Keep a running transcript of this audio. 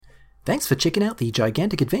Thanks for checking out the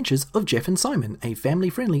gigantic adventures of Jeff and Simon, a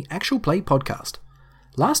family-friendly actual play podcast.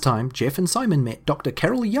 Last time, Jeff and Simon met Dr.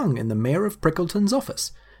 Carol Young in the Mayor of Prickleton's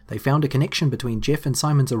office. They found a connection between Jeff and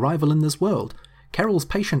Simon's arrival in this world, Carol's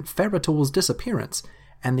patient Farator's disappearance,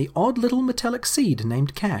 and the odd little metallic seed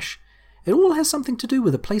named Cash. It all has something to do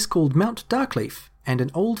with a place called Mount Darkleaf, and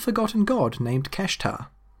an old forgotten god named Kashtar.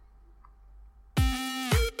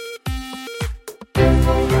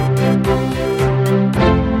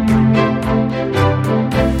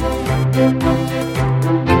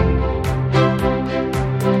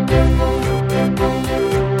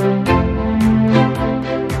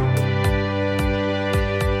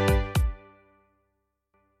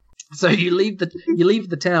 So you leave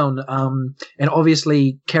the town, and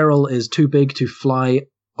obviously Carol is too big to fly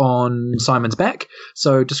on Simon's back.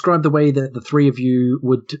 So describe the way that the three of you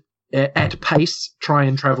would, at pace, try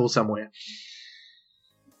and travel somewhere.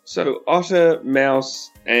 So otter, mouse,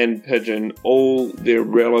 and pigeon, all the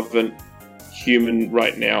relevant human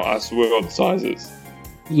right now are world sizes.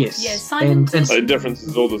 Yes. Yeah, Simon. And the difference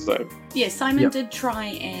is all the same. Yeah, Simon did try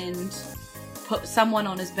and put someone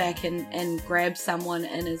on his back and grab someone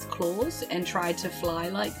in his claws and tried to fly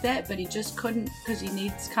like that, but he just couldn't because he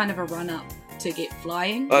needs kind of a run-up to get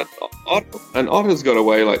flying. An otter's got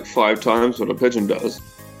away like 5 times what a pigeon does.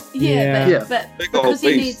 But Big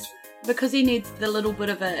because he needs the little bit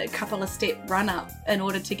of a couple of step run-up in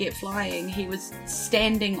order to get flying, he was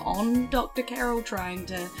standing on Dr. Carol trying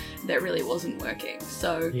to... That really wasn't working,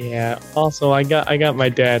 so... Yeah, also I got my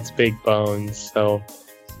dad's big bones, so...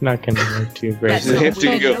 Not going to work too great. That's not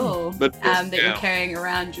weird at all, that you're carrying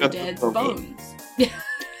around your dad's bones.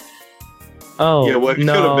 Oh, yeah, well, you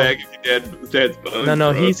no. could have bagged your dad's bones.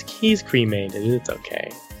 No, he's cremated. It's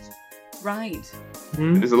okay. Right.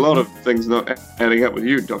 There's a lot of things not adding up with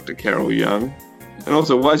you, Dr. Carol Young. And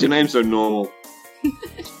also, why is your name so normal?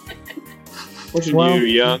 What's new,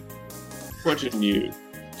 Young? What's new?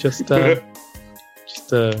 Just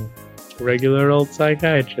a regular old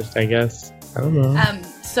psychiatrist, I guess. I don't know.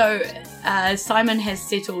 So Simon has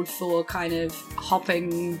settled for kind of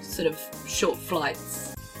hopping sort of short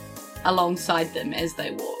flights alongside them as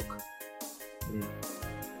they walk.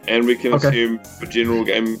 And we can assume for general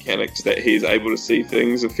game mechanics that he's able to see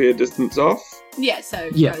things a fair distance off. Yeah, so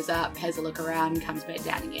he goes up, has a look around, comes back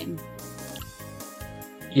down again.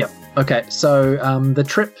 Yep. Okay, so the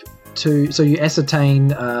trip to... So you ascertain,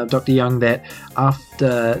 Dr. Young, that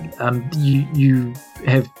after you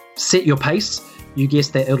have set your pace, you guess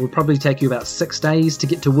that it'll probably take you about 6 days to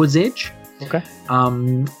get to Wood's Edge. Okay.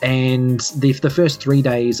 And the first 3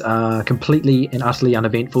 days are completely and utterly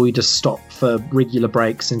uneventful. You just stop for regular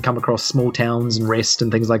breaks and come across small towns and rest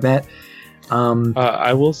and things like that.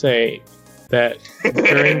 I will say that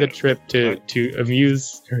during the trip to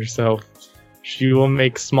amuse herself, she will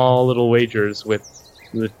make small little wagers with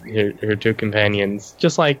her two companions.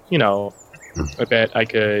 Just like, I bet I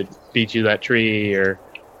could beat you that tree, or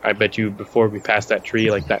I bet you before we pass that tree,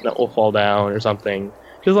 like that nut will fall down or something.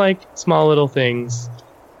 Just like small little things.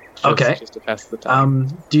 Just to pass the time.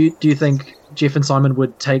 Do you think Jeff and Simon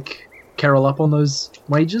would take Carol up on those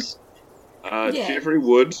wagers? Jeffrey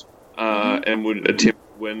would, and would attempt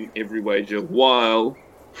to win every wager while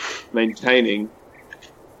maintaining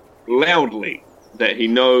loudly that he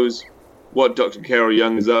knows what Dr. Carol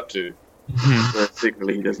Young is up to. But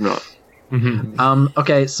secretly he does not.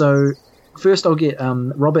 Okay, so first I'll get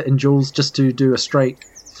Robert and Jules just to do a straight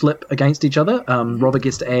flip against each other. Robert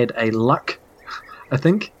gets to add a luck, I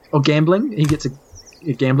think, or gambling. He gets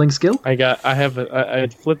a gambling skill. I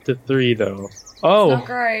flipped a 3 though. Oh, not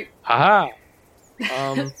great. Haha.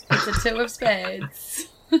 It's a 2 of spades.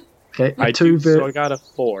 Okay, so I got a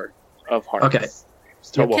 4 of hearts. Okay.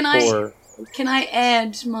 So Can I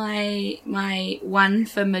add my 1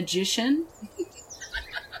 for magician?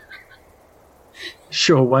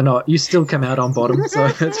 Sure, why not? You still come out on bottom, so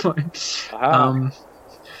that's fine.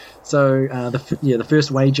 So the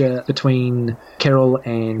first wager between Carol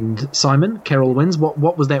and Simon, Carol wins.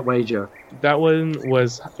 What was that wager? That one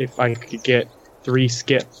was if I could get 3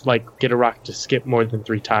 skips, like get a rock to skip more than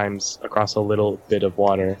 3 times across a little bit of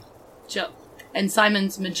water. Sure. And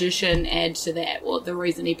Simon's magician adds to that. Well, the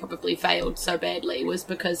reason he probably failed so badly was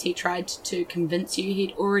because he tried to convince you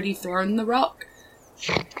he'd already thrown the rock,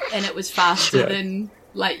 and it was faster than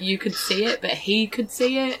you could see it, but he could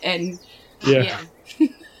see it, and yeah.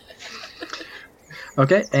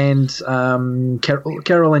 Okay, and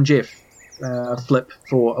Carol and Jeff flip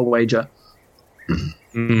for a wager.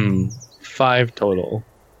 5 total.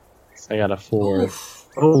 So I got a 4.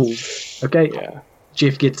 Oh, okay. Yeah.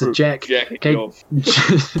 Jeff gets a jack. Jack Okay.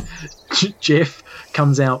 Jeff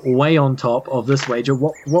comes out way on top of this wager.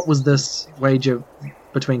 What was this wager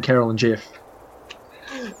between Carol and Jeff?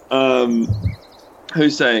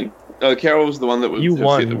 Who's saying? Oh, Carol was the one that was You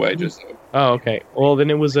won. set the wages. So. Oh, okay. Well, then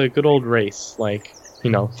it was a good old race. Like,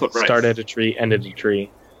 Foot race. start at a tree, end at a tree.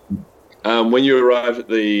 When you arrived at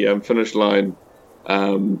the finish line,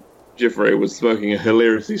 Jeffrey was smoking a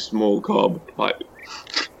hilariously small cob pipe.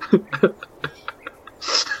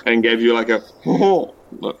 And gave you like a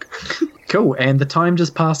look. Cool, and the time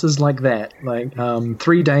just passes like that. Like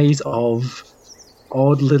 3 days of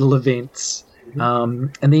odd little events.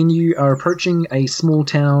 And then you are approaching a small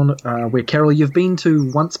town where, Carol, you've been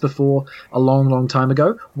to once before, a long, long time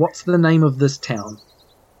ago. What's the name of this town?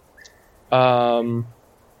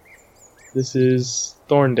 This is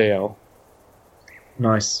Thorndale.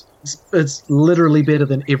 Nice. It's literally better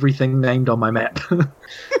than everything named on my map.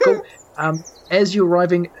 Cool. As you're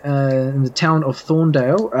arriving in the town of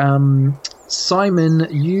Thorndale, Simon,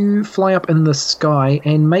 you fly up in the sky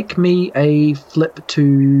and make me a flip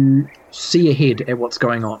to see ahead at what's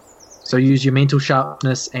going on. So use your mental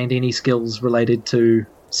sharpness and any skills related to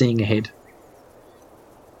seeing ahead.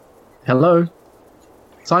 Hello?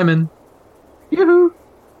 Simon? Yoo-hoo!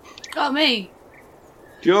 Got me.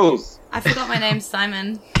 Jules. I forgot my name's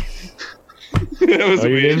Simon. That was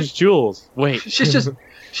Your weird. name's Jules. Wait.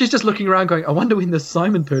 She's just looking around going, I wonder when this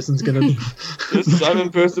Simon person's gonna... This Simon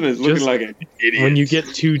person is looking Just like an idiot. When you get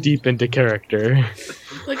too deep into character.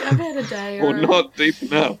 Look, I've had a day. Or alright. not deep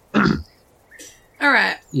enough.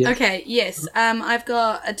 Alright. Yeah. Okay, yes. I've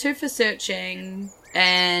got a 2 for searching,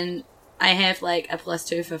 and I have like a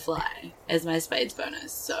 +2 for fly as my spades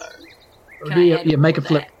bonus, so... Can I add make a all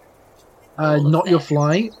flip. that? All of Not your that?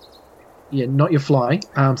 fly. Yeah, not your fly.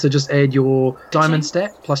 So just add your diamond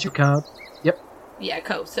stat plus your card. Yep. Yeah,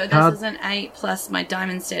 cool. So this Card. is an 8 plus my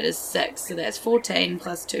diamond stat is 6, so that's 14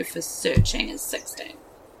 plus 2 for searching is 16.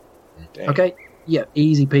 Okay. Yeah,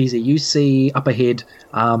 easy peasy. You see up ahead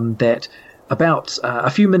that about a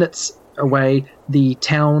few minutes away, the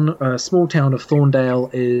small town of Thorndale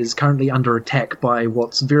is currently under attack by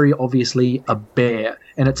what's very obviously a bear,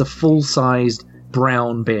 and it's a full-sized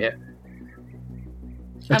brown bear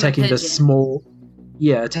attacking this small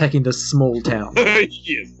town.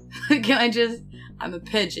 Yes. Can I just... I'm a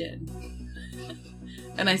pigeon.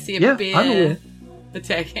 And I see a Yeah, I'm bear aware.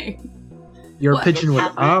 attacking. You're What? a pigeon with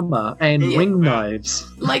How- armor and Yeah. wing knives.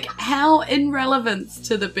 Like, how in relevance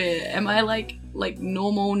to the bear? Am I like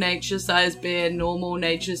normal nature-sized bear, normal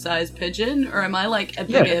nature-sized pigeon? Or am I like a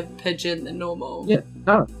Yeah. bigger pigeon than normal? Yeah,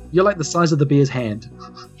 no, you're like the size of the bear's hand.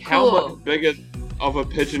 How Cool. much bigger of a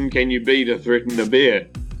pigeon can you be to threaten a bear?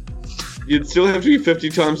 You'd still have to be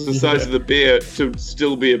 50 times the size of the bear to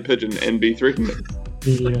still be a pigeon and be threatening.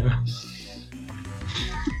 Yeah.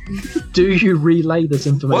 Do you relay this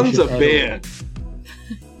information? One's a at all? bear.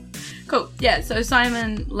 Cool. Yeah, so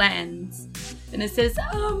Simon lands and it says,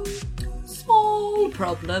 small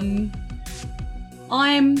problem.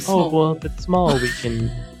 I'm small. Oh, well, if it's small, we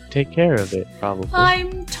can take care of it, probably.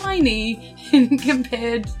 I'm tiny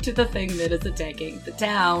compared to the thing that is attacking the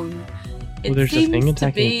town. It there's a seems thing to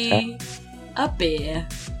attacking be a bear.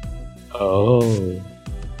 Oh.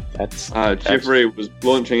 That's... Jeffrey was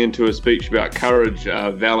launching into a speech about courage,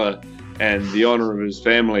 valor, and the honor of his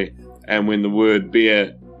family. And when the word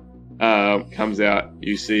bear comes out,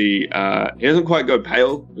 you see he doesn't quite go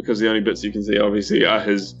pale because the only bits you can see, obviously, are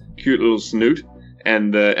his cute little snoot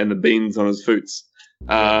and the beans on his foots.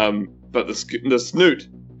 But the snoot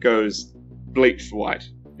goes bleached white.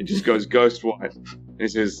 It just goes ghost white. And he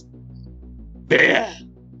says, "Bear."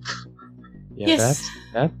 Yeah, Yes.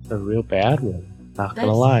 that's a real bad one. Not gonna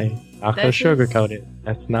That's- lie. Not gonna that is- sugarcoat it.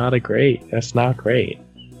 That's not great.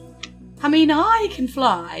 I mean, I can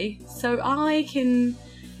fly, so I can...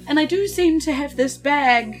 And I do seem to have this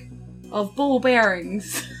bag of ball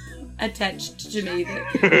bearings attached to me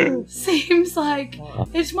that seems like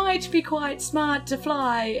it might be quite smart to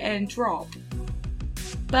fly and drop.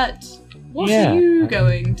 But what Yeah. are you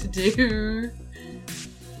going to do?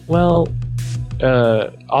 Well,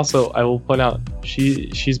 also, I will point out,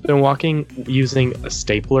 she's been walking using a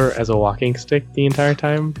stapler as a walking stick the entire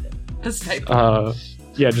time. A staple.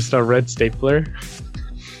 Yeah, just a red stapler.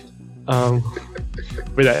 But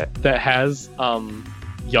that has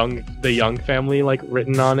the Young family like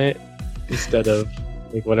written on it instead of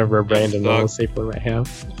like whatever a brand of normal stapler might have.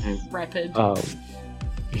 Rapid.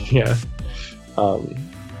 Yeah.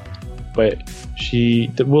 But she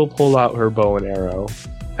will pull out her bow and arrow.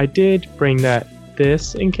 I did bring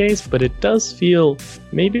this in case, but it does feel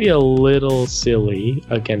maybe a little silly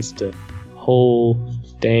against a whole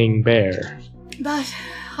dang bear. But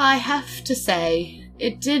I have to say,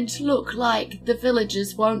 it did look like the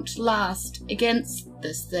villagers won't last against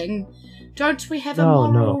this thing. Don't we have a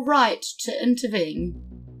moral right to intervene?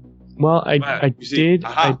 Well, I did.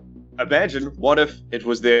 Imagine, what if it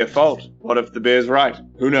was their fault? What if the bear's right?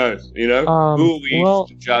 Who knows? You know? Who are we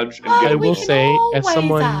to judge and get I will say, as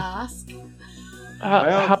someone... ask.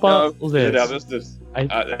 How about this? Is it our business? At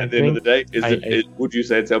the end of the day, would you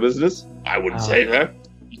say it's our business? I wouldn't say that.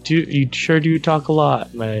 You sure do talk a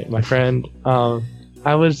lot, my friend.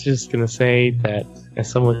 I was just gonna say that as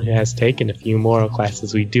someone who has taken a few moral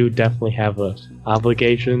classes, we do definitely have a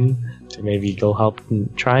obligation to maybe go help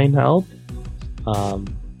and try and help.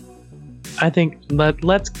 I think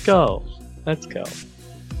let's go. Let's go.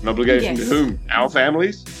 An obligation to whom? Our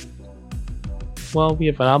families? Well, we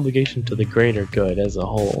have an obligation to the greater good as a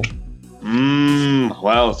whole.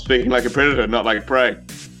 Well, speaking like a predator, not like a prey.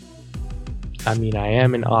 I mean, I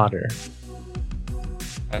am an otter.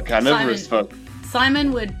 A carnivorous folk.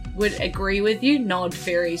 Simon would agree with you, nod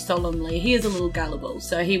very solemnly. He is a little gullible,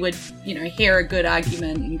 so he would, hear a good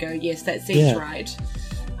argument and go, yes, that seems right.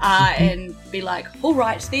 And be like, all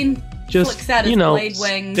right, then. Just, flicks out his blade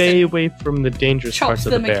wings stay away from the dangerous parts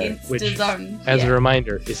of the bear, which, as a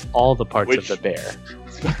reminder, is all the parts of the bear.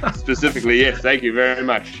 Specifically, yes, thank you very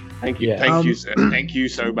much. Thank you, thank you, sir. Thank you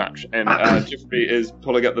so much. And Jeffrey is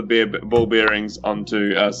pulling up the ball bearings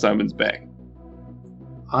onto Simon's back.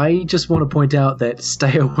 I just want to point out that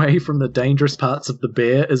stay away from the dangerous parts of the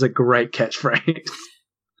bear is a great catchphrase.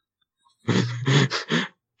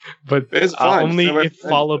 But only if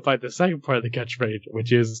followed by the second part of the catchphrase,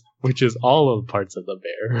 which is all of the parts of the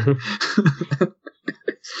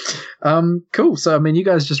bear. Cool. So, I mean, you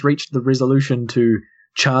guys just reached the resolution to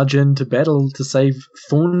charge into battle to save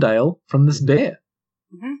Thorndale from this bear.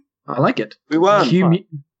 Mm-hmm. I like it. We won.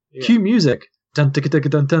 Cue music. Dun dun dun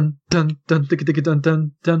dun dun dun dun dun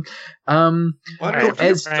dun dun. Why don't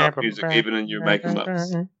you stop music even in your making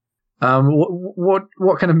ups? What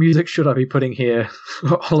kind of music should I be putting here,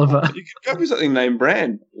 Oliver? You could copy something named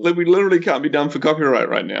Brand. We literally can't be done for copyright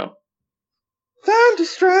right now.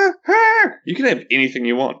 Thunderstruck! You can have anything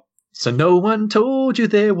you want. So no one told you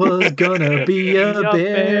there was gonna be a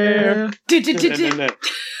bear.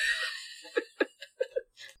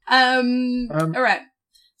 All right.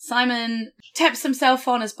 Simon taps himself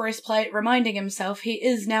on his breastplate, reminding himself he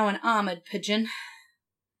is now an armored pigeon.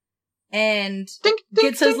 And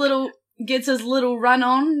gets his little run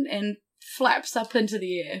on and flaps up into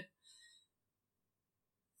the air.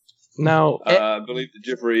 Now, I believe that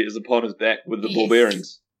Jeffrey is upon his back with the ball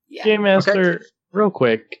bearings. Yeah. Game Master, real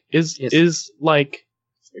quick, is like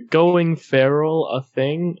going feral a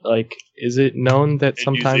thing? Like, is it known that in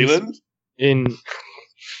sometimes New Zealand? in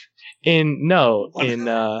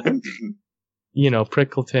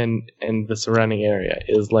Prickleton and the surrounding area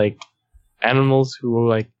is like animals who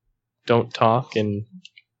like don't talk and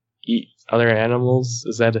eat other animals?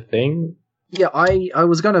 Is that a thing? Yeah, I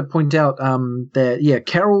was going to point out that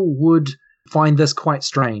Carol would find this quite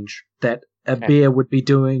strange, that a bear would be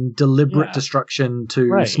doing deliberate destruction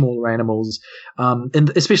to smaller animals,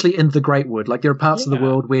 especially in the Great Wood. Like, there are parts of the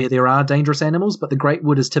world where there are dangerous animals, but the Great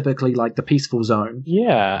Wood is typically like the peaceful zone.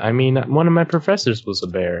 Yeah, I mean, one of my professors was a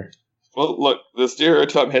bear. Well, look, the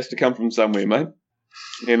stereotype has to come from somewhere, mate.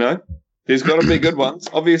 You know? There's got to be good ones.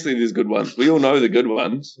 Obviously, there's good ones. We all know the good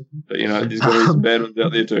ones. But, there's got to be some bad ones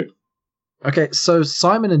out there, too. Okay, so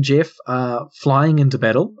Simon and Jeff are flying into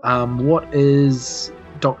battle. What is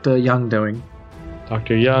Dr. Young doing?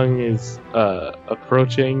 Dr. Young is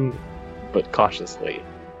approaching, but cautiously.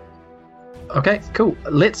 Okay, cool.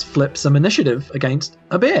 Let's flip some initiative against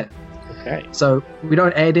a bear. Okay. So we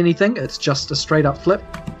don't add anything. It's just a straight-up flip.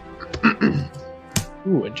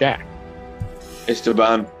 Ooh, a jack.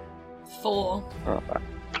 Esteban. 4. Oh.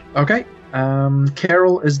 Okay.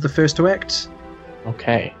 Carol is the first to act.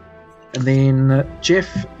 Okay. And then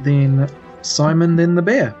Jeff, then Simon, then the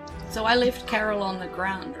bear. So I left Carol on the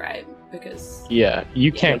ground, right? Because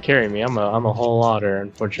you can't carry me. I'm a whole otter,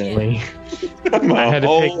 unfortunately. Yeah.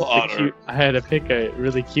 I had to pick a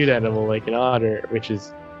really cute animal like an otter, which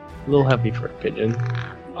is a little heavy for a pigeon.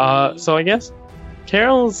 So I guess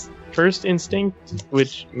Carol's first instinct,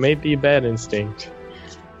 which may be a bad instinct,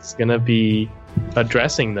 is gonna be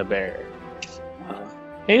addressing the bear.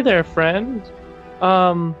 Hey there, friend.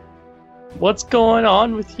 What's going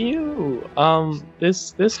on with you?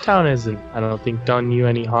 This town hasn't, I don't think, done you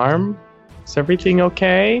any harm. Is everything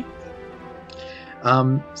okay?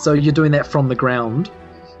 So you're doing that from the ground?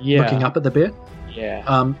 Yeah. Looking up at the bear?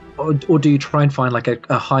 Yeah. Or do you try and find like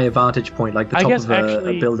a higher vantage point, like the top of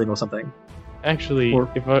a building or something? Actually,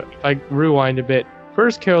 if I rewind a bit,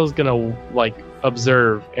 first Carol's gonna like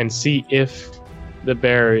observe and see if the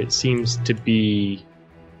bear seems to be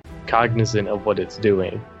cognizant of what it's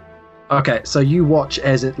doing. Okay, so you watch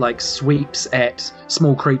as it like sweeps at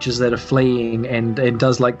small creatures that are fleeing and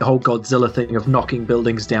does like the whole Godzilla thing of knocking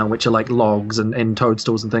buildings down, which are like logs and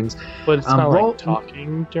toadstools and things. But it's not like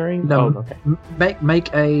talking during. No, okay.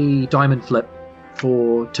 Make a diamond flip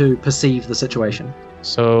to perceive the situation.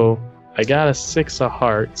 So I got a 6 of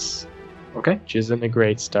hearts. Okay. Which isn't a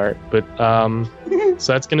great start, but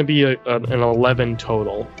so that's going to be an 11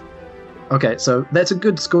 total. Okay, so that's a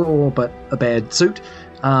good score, but a bad suit.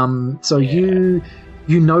 You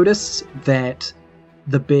notice that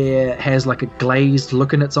the bear has like a glazed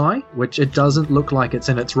look in its eye, which it doesn't look like it's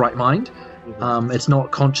in its right mind. Mm-hmm. It's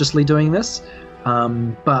not consciously doing this,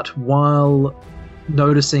 but while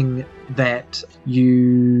noticing that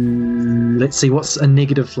let's see, what's a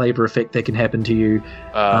negative flavor effect that can happen to you?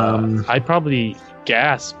 I'd probably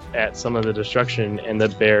gasp at some of the destruction, and the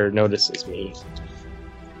bear notices me.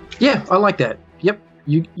 Yeah, I like that. Yep.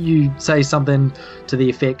 You say something to the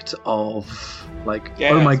effect of like,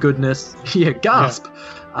 gasp. Oh my goodness. Yeah, gasp.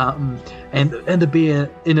 Yeah. And the bear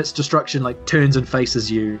in its destruction like turns and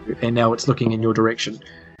faces you, and now it's looking in your direction.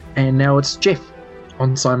 And now it's Jeff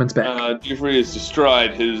on Simon's back. Jeffrey has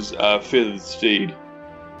bestride his feathered steed.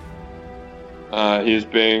 He is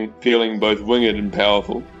feeling both winged and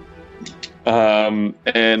powerful.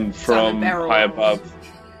 And from high above,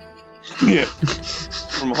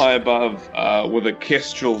 from high above, with a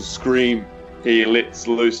kestrel scream, he lets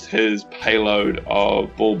loose his payload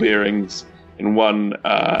of ball bearings in one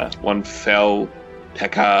fell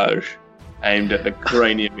package aimed at the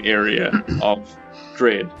cranium area of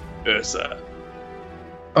Dread Ursa.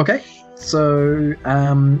 Okay, so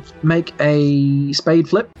make a spade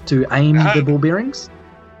flip to aim the ball bearings.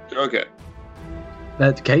 Okay.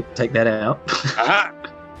 Okay, take that out. Aha!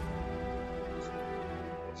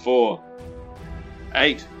 4,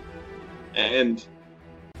 8, and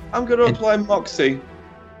I'm going to apply Moxie.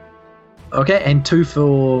 Okay, and 2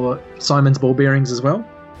 for Simon's ball bearings as well.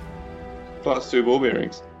 Plus 2 ball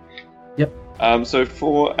bearings. Yep. So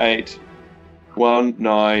 4, 8, 1,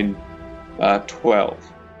 9,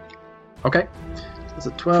 12. Okay. So it's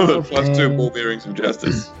a 12. Plus 2 ball bearings of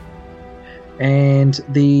justice. And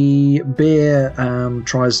the bear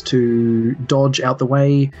tries to dodge out the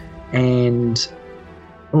way, and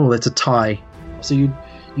that's a tie. So you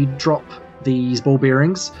drop these ball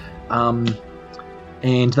bearings, and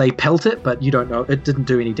they pelt it, but you don't know. It didn't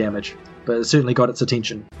do any damage, but it certainly got its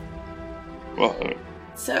attention. Whoa.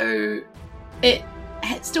 So it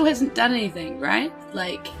still hasn't done anything, right?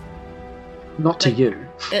 Not to you.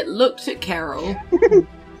 It looked at Carol.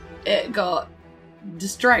 It got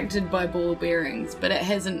distracted by ball bearings, but it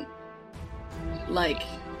hasn't, do you know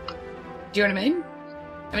what I mean?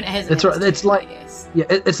 I mean, it hasn't. That's right. It's like, yeah,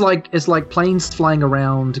 it's like planes flying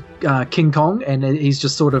around King Kong, and he's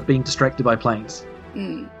just sort of being distracted by planes.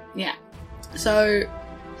 Yeah. So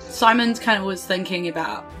Simon's kind of was thinking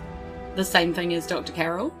about the same thing as Dr.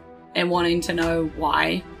 Carol and wanting to know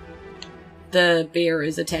why the bear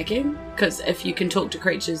is attacking, because if you can talk to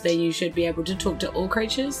creatures, then you should be able to talk to all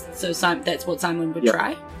creatures. So that's what Simon would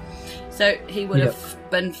try. So he would have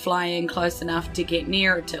been flying close enough to get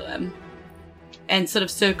nearer to him and sort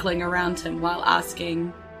of circling around him while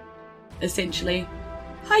asking, essentially,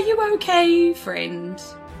 "Are you okay, friend?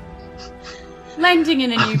 Landing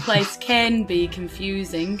in a new place can be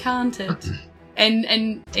confusing, can't it?"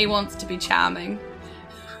 And he wants to be charming.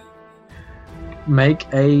 Make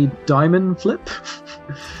a diamond flip.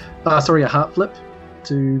 A heart flip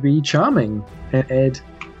to be charming. Add.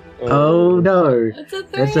 Oh no!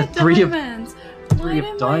 It's a 3 of diamonds. 3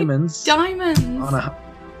 of diamonds. Diamonds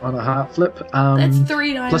on a heart flip. That's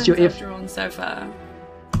 3 diamonds plus your I've drawn so far.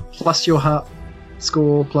 Plus your heart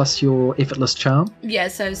score plus your effortless charm. Yeah,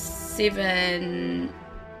 so 7.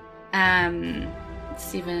 9.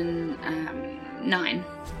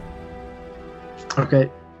 Okay.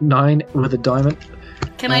 9 with a diamond.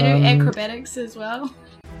 Can I do acrobatics as well?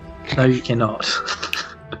 No, you cannot.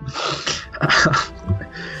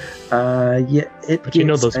 But you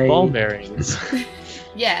know those ball bearings.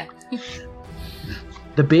 Yeah.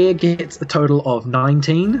 The bear gets a total of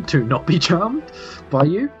 19 to not be charmed by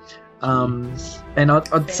you. And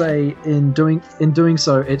I'd say in doing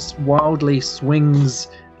so, it wildly swings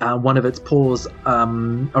one of its paws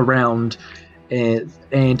around.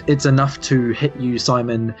 And it's enough to hit you,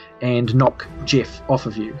 Simon, and knock Jeff off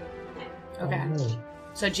of you. Okay.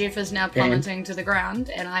 So Jeff is now plummeting to the ground,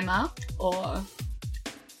 and I'm up, or?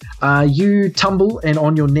 You tumble, and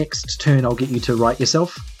on your next turn, I'll get you to right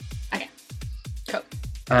yourself. Okay. Cool.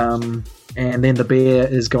 And then the bear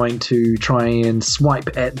is going to try and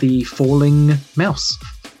swipe at the falling mouse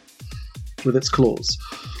with its claws.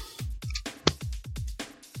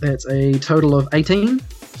 That's a total of 18.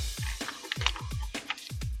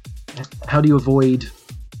 How do you avoid...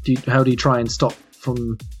 how do you try and stop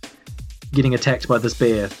from getting attacked by this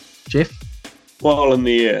bear, Jeff? While in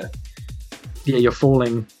the air. Yeah, you're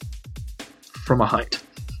falling from a height.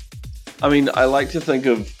 I mean, I like to think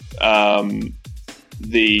of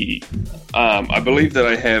I believe that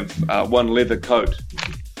I have one leather coat.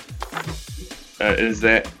 Is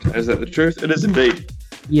that the truth? It is indeed.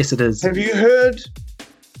 Yes, it is. Have you heard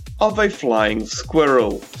of a flying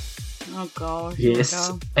squirrel? Oh god.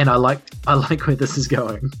 Yes, and I like where this is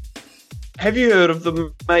going. Have you heard of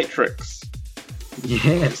the Matrix?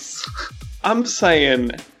 Yes. I'm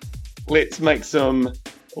saying, let's make some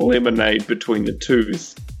lemonade between the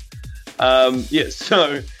twos.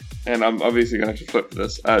 So, and I'm obviously going to have to flip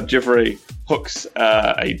this. Jeffrey hooks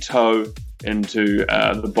a toe into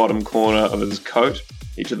the bottom corner of his coat,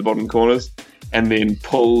 each of the bottom corners, and then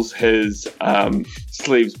pulls his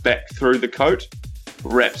sleeves back through the coat,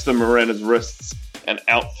 wraps them around his wrists, and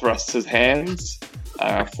out thrusts his hands,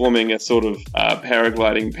 forming a sort of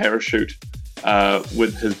paragliding parachute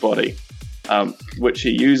with his body, which he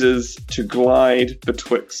uses to glide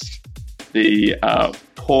betwixt the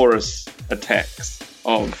porous attacks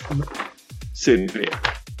of said bear.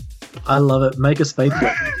 I love it. Make us faithful.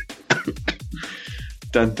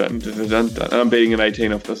 Dun dun dun dun dun dun. I'm beating an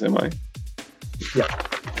 18 off this, am I? Yeah.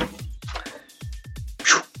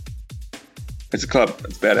 It's a club.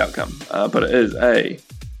 It's a bad outcome. But it is a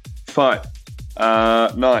 5.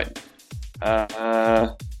 9.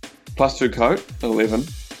 Plus 2 coat. 11.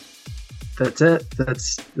 That's it.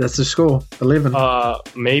 That's the score. 11.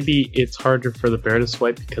 Maybe it's harder for the bear to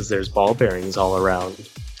swipe because there's ball bearings all around.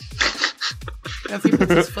 If he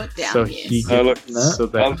puts his foot down, So yes. he I'll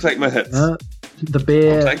take my hits. The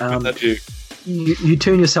bear... I'll take my you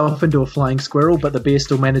turn yourself into a flying squirrel, but the bear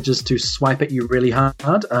still manages to swipe at you really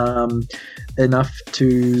hard, enough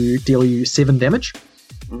to deal you 7 damage.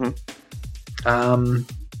 Mm-hmm.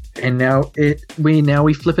 And now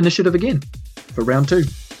we flip initiative again for round 2.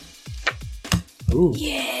 Ooh.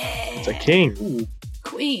 Yeah. It's a king. Ooh.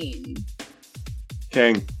 Queen.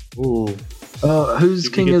 King. Ooh. Whose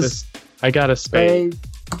You can king get is... this. I got a spade.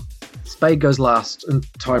 Spade goes last in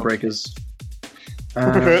tiebreakers.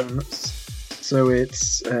 So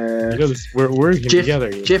it's We're working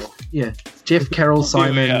together. Jeff, Carol,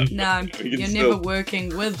 Simon. No, you're never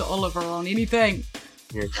working with Oliver on anything.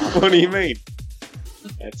 What do you mean?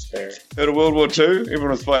 That's fair. Heard of World War II?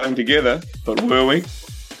 Everyone was fighting together, but were we?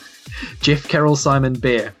 Jeff, Carol, Simon,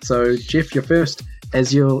 Bear. So Jeff, you're first,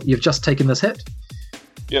 as you've just taken this hit.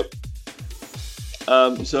 Yep.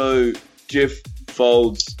 So Jeff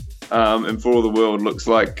folds, and for all the world looks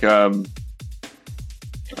like I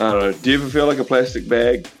don't know. Do you ever feel like a plastic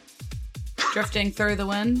bag? Drifting through the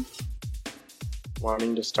wind.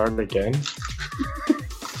 Wanting to start again?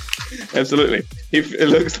 Absolutely. It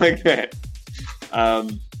looks like that.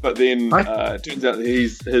 But then it turns out that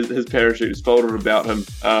his parachute is folded about him,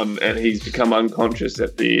 and he's become unconscious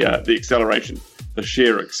at the acceleration, the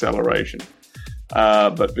sheer acceleration.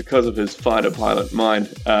 But because of his fighter pilot mind,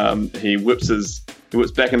 he whips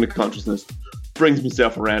back into consciousness, brings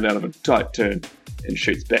himself around out of a tight turn, and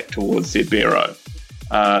shoots back towards said Bearo.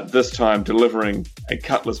 This time delivering a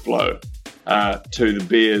cutlass blow to the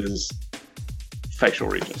bear's facial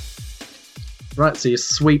region. Right, so you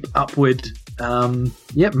sweep upward.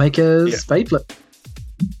 Make a spade flip.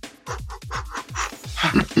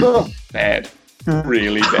 Bad.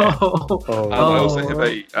 Really bad. I also have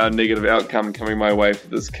a negative outcome coming my way for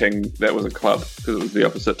this king. That was a club, because it was the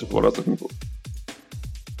opposite to what I was looking for.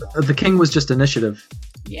 The king was just initiative.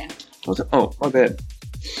 Yeah. Was it? Oh, my bad.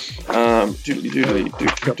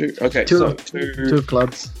 Okay, two of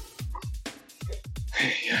clubs.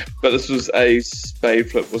 But this was a spade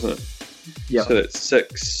flip, wasn't it? Yeah. So that's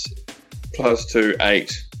 6 plus 2,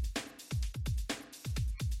 8.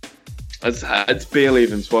 It's barely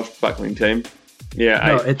even swashbuckling team.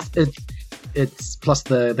 Yeah, 8. No, it's plus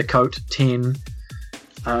the coat 10.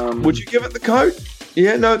 Would you give it the coat?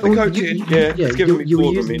 Yeah, no, the coat 10. Yeah, it's giving me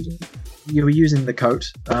 4 momentum. You were using the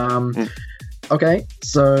coat. Okay,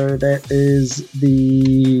 so that is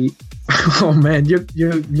the... Oh man,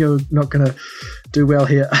 you're not gonna do well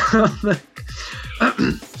here.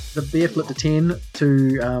 The bear flipped a 10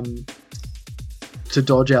 to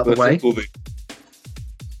dodge out the way.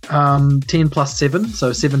 10 plus 7,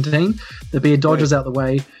 so 17. The bear dodges out the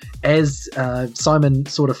way as Simon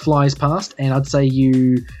sort of flies past, and I'd say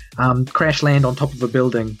you crash land on top of a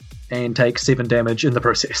building and take 7 damage in the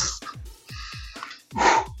process.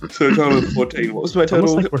 So a total of 14. What was my total?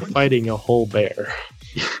 Almost like we're fighting a whole bear.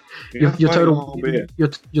 Your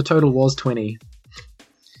total was 20.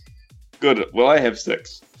 Good. Well, I have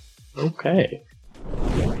 6. Okay.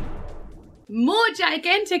 More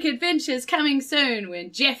gigantic adventures coming soon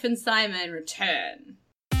when Jeff and Simon return.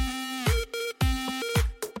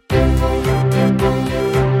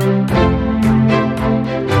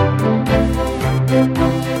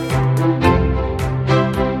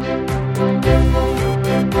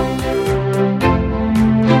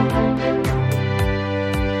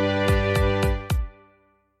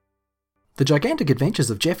 The Gigantic Adventures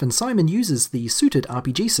of Jeff and Simon uses the Suited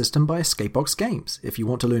RPG system by Escapebox Games. If you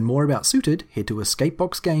want to learn more about Suited, head to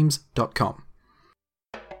escapeboxgames.com.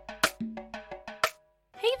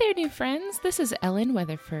 Hey there, new friends. This is Ellen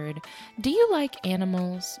Weatherford. Do you like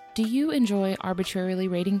animals? Do you enjoy arbitrarily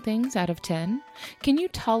rating things out of 10? Can you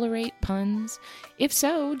tolerate puns? If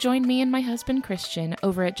so, join me and my husband Christian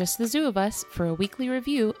over at Just the Zoo of Us for a weekly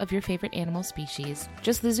review of your favorite animal species.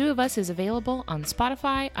 Just the Zoo of Us is available on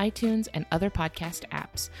Spotify, iTunes, and other podcast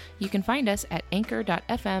apps. You can find us at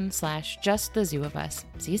anchor.fm/justthezooofus.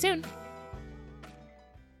 See you soon.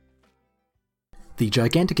 The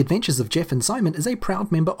Gigantic Adventures of Jeff and Simon is a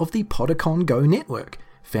proud member of the Podicon Go network,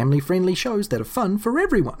 family-friendly shows that are fun for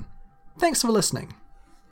everyone. Thanks for listening.